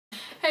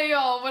Hey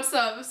y'all, what's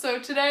up? So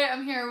today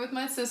I'm here with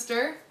my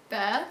sister,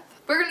 Beth.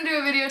 We're gonna do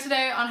a video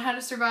today on how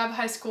to survive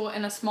high school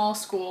in a small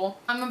school.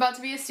 I'm about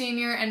to be a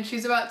senior and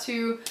she's about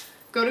to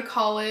go to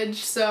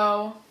college,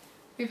 so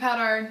we've had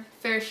our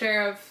fair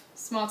share of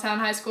small town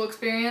high school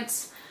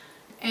experience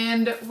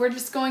and we're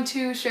just going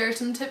to share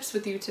some tips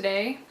with you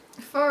today.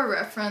 For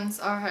reference,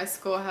 our high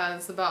school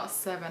has about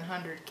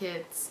 700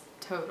 kids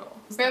total.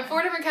 We have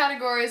 4 different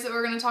categories that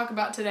we're going to talk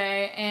about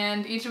today,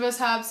 and each of us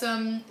have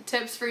some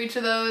tips for each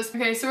of those.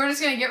 Okay, so we're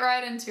just going to get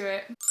right into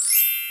it.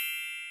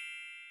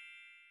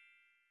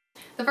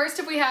 The first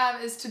tip we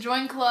have is to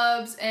join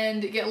clubs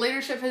and get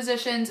leadership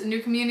positions and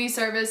do community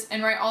service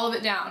and write all of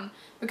it down,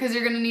 because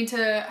you're going to need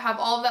to have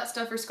all of that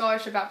stuff for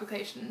scholarship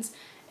applications.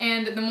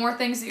 And the more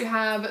things that you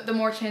have, the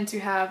more chance you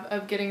have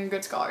of getting a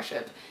good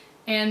scholarship.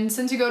 And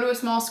since you go to a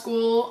small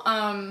school,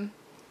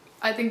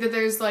 I think that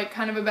there's like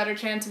kind of a better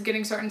chance of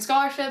getting certain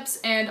scholarships,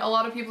 and a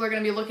lot of people are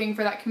going to be looking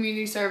for that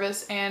community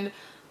service and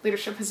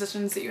leadership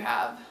positions that you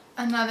have.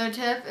 Another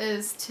tip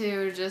is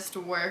to just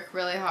work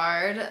really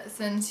hard.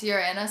 Since you're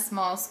in a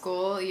small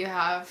school, you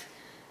have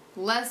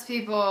less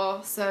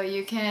people, so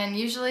you can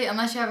usually,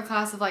 unless you have a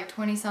class of like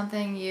 20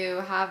 something,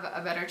 you have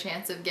a better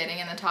chance of getting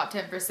in the top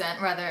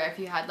 10%, rather if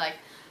you had like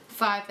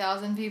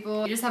 5,000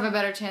 people. You just have a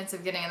better chance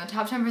of getting in the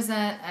top 10%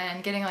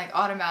 and getting like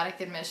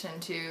automatic admission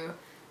to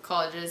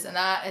colleges, and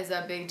that is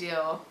a big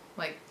deal.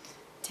 Like,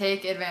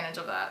 take advantage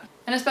of that.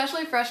 And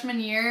especially freshman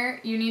year,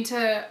 you need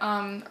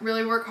to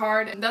really work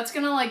hard. That's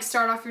gonna like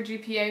start off your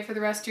GPA for the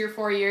rest of your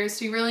 4 years,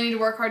 so you really need to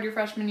work hard your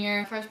freshman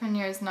year. Freshman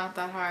year is not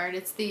that hard.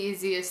 It's the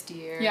easiest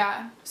year.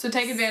 Yeah, so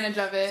take advantage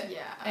of it.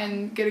 Yeah.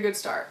 And get a good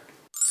start.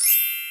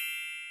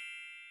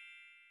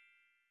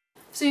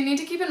 So you need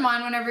to keep in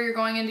mind whenever you're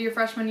going into your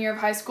freshman year of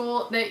high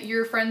school that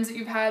your friends that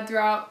you've had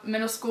throughout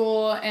middle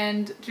school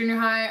and junior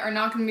high are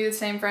not going to be the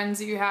same friends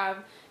that you have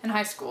in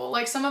high school.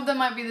 Like, some of them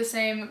might be the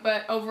same,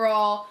 but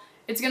overall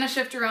it's going to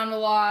shift around a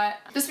lot.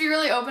 Just be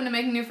really open to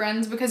making new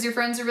friends, because your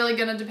friends are really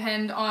going to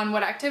depend on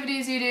what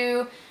activities you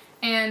do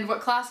and what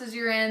classes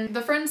you're in.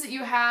 The friends that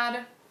you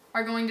had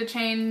are going to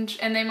change,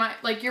 and they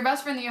might, like, your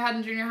best friend that you had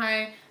in junior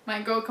high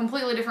might go a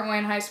completely different way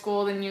in high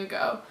school than you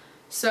go.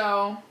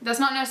 So that's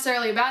not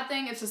necessarily a bad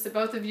thing, it's just that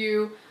both of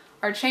you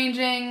are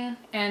changing,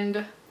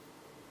 and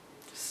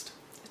just,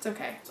 it's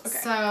okay. It's okay.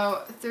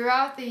 So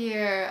throughout the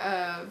years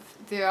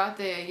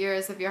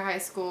of your high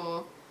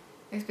school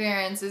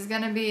experience, there's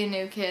gonna be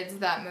new kids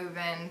that move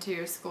into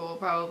your school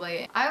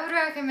probably. I would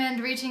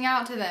recommend reaching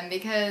out to them,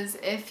 because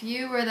if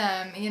you were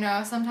them, you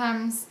know,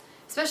 sometimes,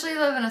 especially you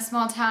live in a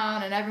small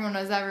town and everyone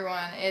knows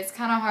everyone, it's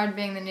kind of hard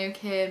being the new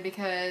kid,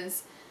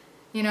 because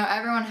you know,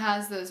 everyone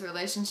has those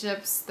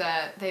relationships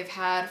that they've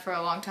had for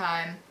a long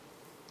time,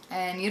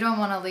 and you don't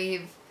want to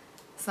leave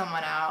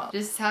someone out.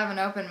 Just have an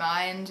open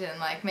mind and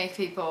like make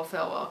people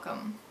feel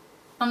welcome.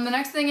 The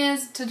next thing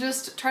is to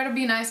just try to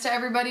be nice to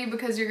everybody,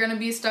 because you're going to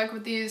be stuck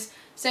with these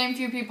same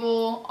few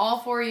people all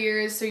 4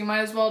 years, so you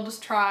might as well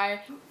just try.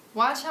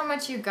 Watch how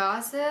much you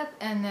gossip,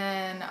 and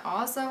then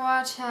also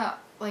watch how,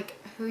 like,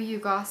 who you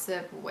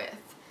gossip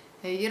with.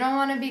 You don't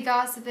want to be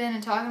gossiping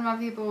and talking about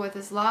people with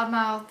this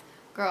loudmouth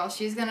girl.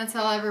 She's gonna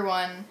tell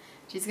everyone,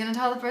 she's gonna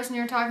tell the person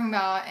you're talking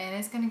about, and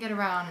it's gonna get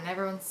around, and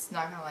everyone's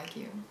not gonna like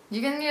you.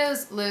 You can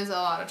just lose a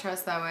lot of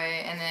trust that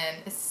way, and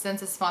then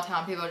since it's small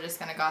town, people are just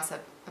gonna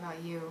gossip about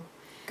you.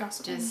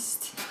 Gossiping.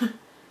 Just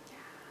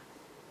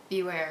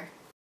beware.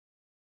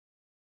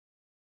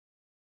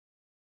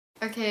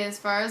 Okay, as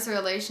far as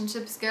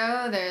relationships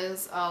go,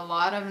 there's a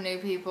lot of new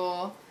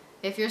people.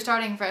 If you're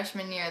starting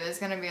freshman year, there's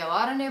gonna be a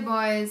lot of new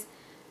boys,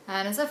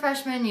 and as a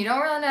freshman, you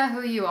don't really know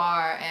who you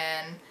are,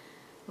 and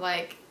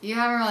like, you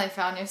haven't really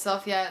found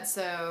yourself yet,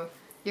 so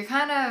you're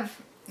kind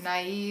of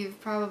naive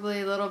probably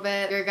a little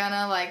bit. You're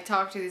gonna like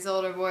talk to these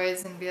older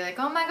boys and be like,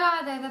 oh my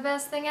god, they're the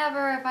best thing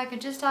ever, if I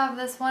could just have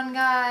this one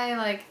guy,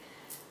 like,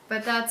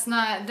 but that's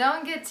not,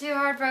 don't get too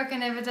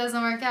heartbroken if it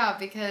doesn't work out,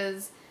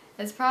 because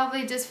it's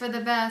probably just for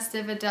the best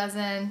if it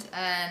doesn't,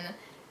 and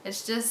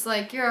it's just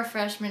like, you're a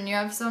freshman, you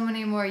have so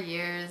many more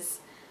years.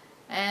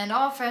 And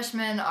all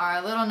freshmen are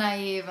a little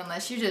naive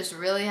unless you just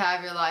really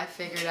have your life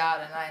figured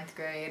out in 9th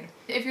grade.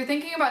 If you're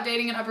thinking about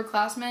dating an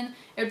upperclassman,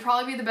 it would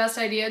probably be the best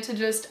idea to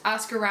just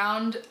ask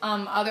around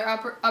other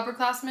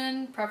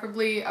upperclassmen,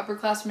 preferably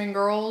upperclassmen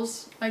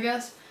girls, I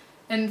guess,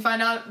 and find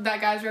out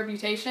that guy's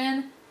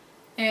reputation,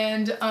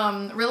 and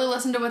really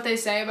listen to what they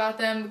say about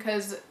them,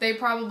 because they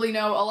probably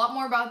know a lot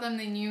more about them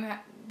than you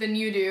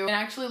do, and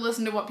actually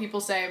listen to what people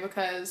say,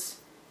 because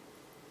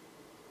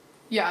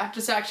yeah,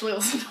 just actually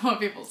listen to what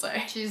people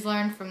say. She's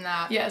learned from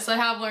that. Yes, I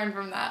have learned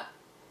from that.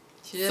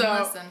 She didn't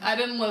listen. I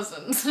didn't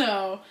listen,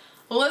 so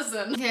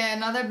listen. Okay,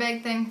 another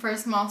big thing for a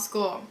small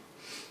school.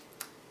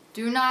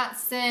 Do not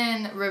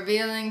send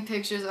revealing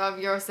pictures of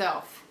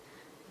yourself.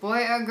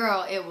 Boy or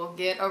girl, it will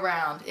get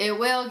around. It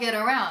will get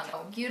around.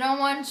 You don't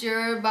want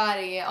your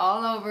body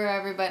all over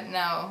everybody.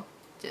 No,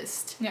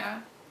 just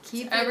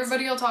keep it.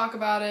 Everybody will talk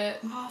about it.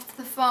 Off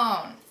the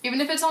phone.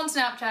 Even if it's on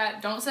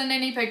Snapchat, don't send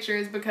any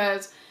pictures,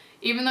 because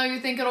even though you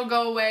think it'll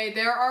go away,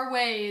 there are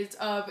ways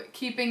of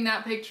keeping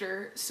that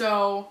picture.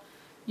 So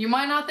You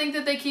might not think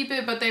that they keep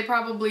it, but they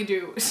probably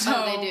do. So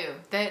oh, they do.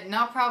 They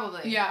not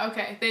probably. Yeah,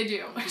 okay, they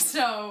do.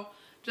 So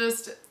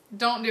just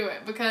don't do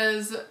it,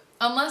 because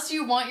unless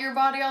you want your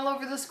body all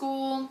over the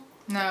school.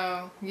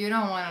 No, you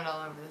don't want it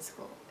all over the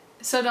school.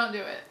 So don't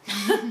do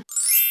it.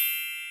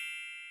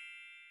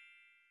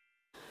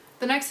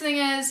 The next thing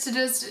is to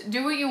just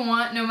do what you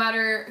want no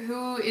matter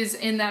who is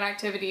in that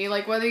activity.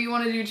 Like whether you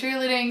want to do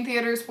cheerleading,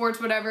 theater, sports,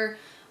 whatever.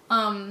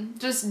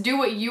 Just do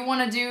what you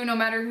want to do no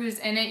matter who's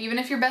in it. Even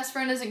if your best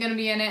friend isn't going to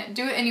be in it,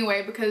 do it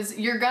anyway, because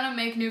you're going to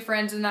make new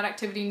friends in that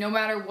activity no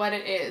matter what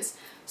it is.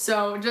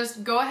 So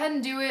just go ahead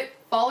and do it.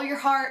 Follow your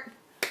heart.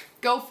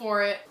 Go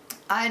for it.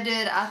 I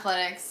did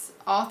athletics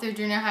all through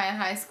junior high and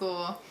high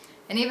school.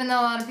 And even though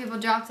a lot of people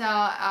dropped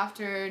out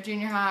after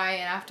junior high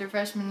and after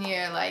freshman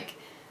year, like,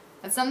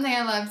 it's something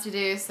I love to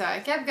do, so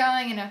I kept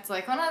going, and it's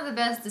like one of the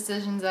best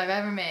decisions I've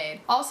ever made.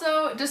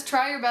 Also, just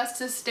try your best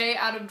to stay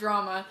out of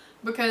drama,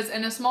 because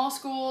in a small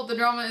school, the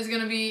drama is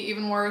going to be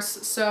even worse,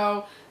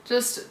 so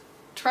just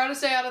try to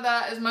stay out of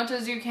that as much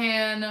as you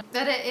can.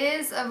 That it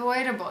is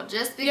avoidable.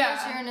 Just because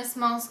you're in a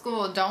small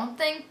school, don't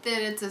think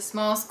that it's a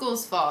small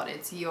school's fault.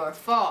 It's your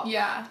fault.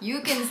 Yeah.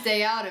 You can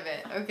stay out of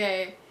it,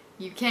 okay?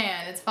 You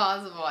can. It's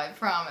possible, I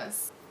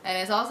promise. And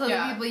it's also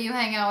the people you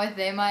hang out with,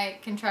 they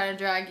can try to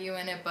drag you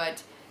in it,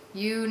 but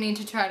you need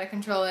to try to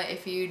control it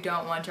if you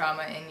don't want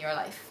drama in your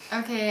life.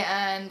 Okay,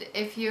 and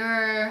if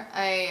you're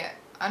a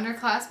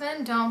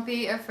underclassman, don't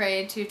be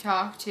afraid to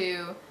talk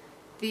to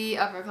the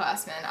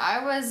upperclassmen.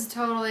 I was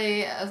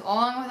totally,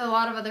 along with a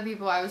lot of other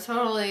people, I was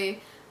totally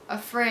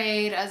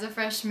afraid as a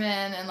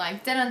freshman and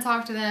like didn't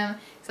talk to them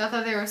because I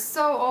thought they were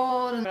so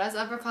old. But as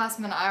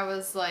upperclassmen, I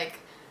was like,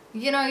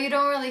 you know, you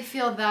don't really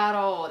feel that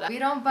old. We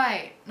don't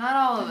bite. Not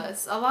all of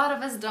us. A lot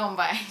of us don't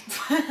bite.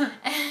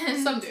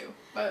 And some do.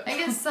 But I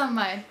guess some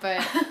might,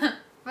 but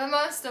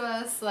most of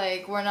us,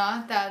 like, we're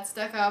not that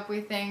stuck up. We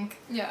think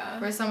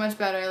we're so much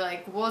better.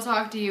 Like, we'll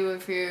talk to you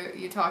if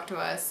you talk to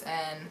us,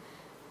 and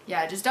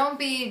yeah, just don't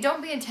be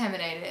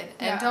intimidated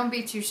and don't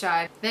be too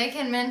shy. They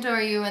can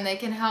mentor you and they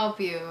can help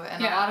you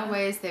in a lot of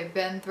ways. They've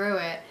been through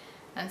it,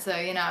 and so,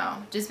 you know,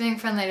 just being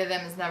friendly to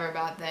them is never a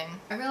bad thing.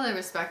 I really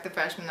respect the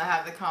freshmen that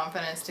have the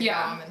confidence to go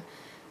home and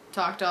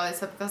talk to all these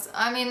upperclassmen.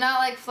 I mean, not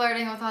like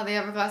flirting with all the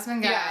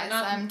upperclassmen guys.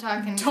 I'm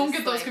talking. Don't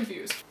get those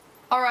confused.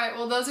 Alright,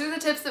 well those are the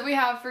tips that we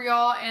have for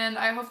y'all, and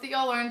I hope that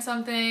y'all learned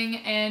something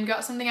and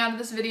got something out of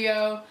this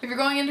video. If you're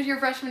going into your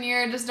freshman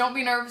year, just don't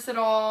be nervous at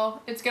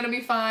all. It's gonna be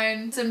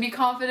fine. So be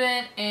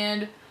confident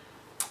and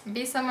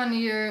be someone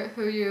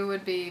who you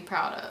would be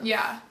proud of.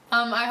 Yeah.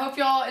 I hope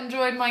y'all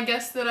enjoyed my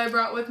guest that I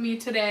brought with me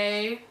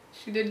today.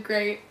 She did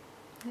great.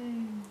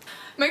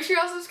 Make sure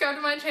y'all subscribe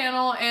to my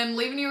channel and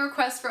leave any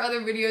requests for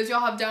other videos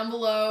y'all have down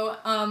below.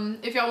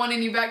 If y'all want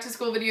any back to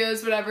school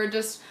videos, whatever,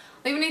 just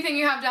leave anything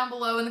you have down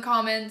below in the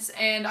comments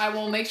and I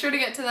will make sure to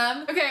get to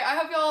them. Okay, I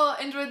hope y'all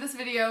enjoyed this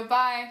video.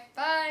 Bye.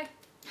 Bye.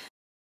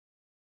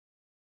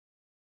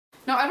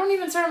 No, I don't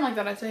even start them like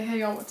that. I say, hey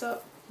y'all, what's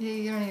up? Yeah,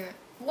 you don't even.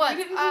 What's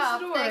up?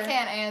 They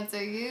can't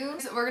answer you.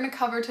 We're gonna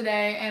cover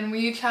today and we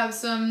each have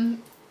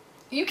some.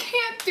 You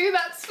can't do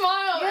that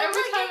smile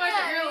every time I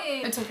get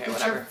your. It's okay,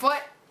 whatever. Your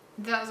foot.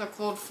 That was a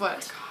cold foot. Oh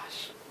my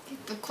gosh.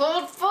 The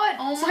cold foot.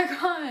 Oh my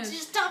gosh.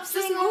 Just stop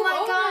saying oh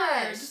my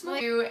gosh. Just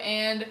like you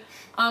and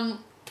oh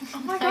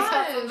my gosh. I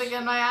got something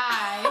in my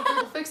eye.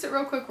 We'll fix it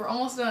real quick. We're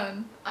almost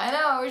done. I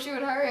know. I wish you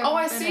would hurry up. Oh,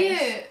 I see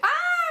it. Ah!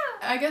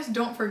 I guess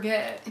don't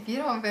forget. If you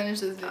don't finish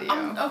this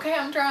video. Okay,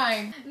 I'm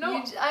trying.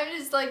 No. I'm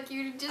just like,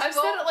 you just I've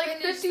said it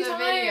like 50 times.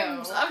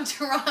 Video. I'm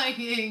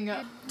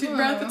trying. Deep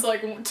breath, it's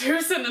like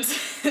 2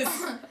 sentences.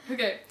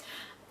 Okay.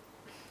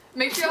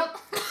 Make sure y'all...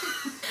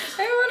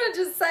 I want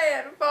to just say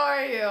it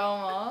for you,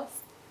 almost.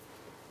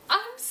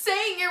 I'm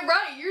saying it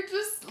right. You're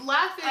just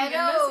laughing. I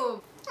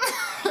know.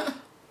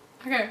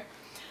 Okay.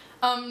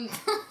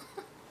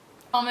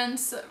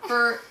 Comments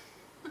for...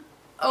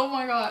 Oh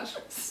my gosh.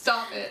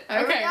 Stop it.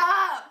 Okay.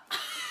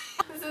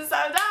 This is so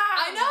dumb.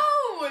 I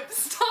know.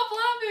 Stop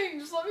laughing.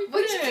 Just let me finish.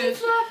 Would you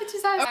keep laughing?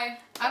 Just I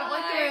don't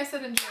like the way I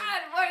said enjoy.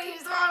 God, what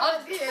is wrong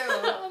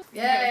with you?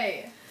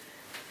 Yay.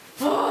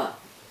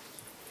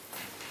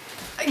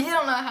 You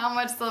don't know how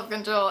much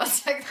self-control it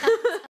took.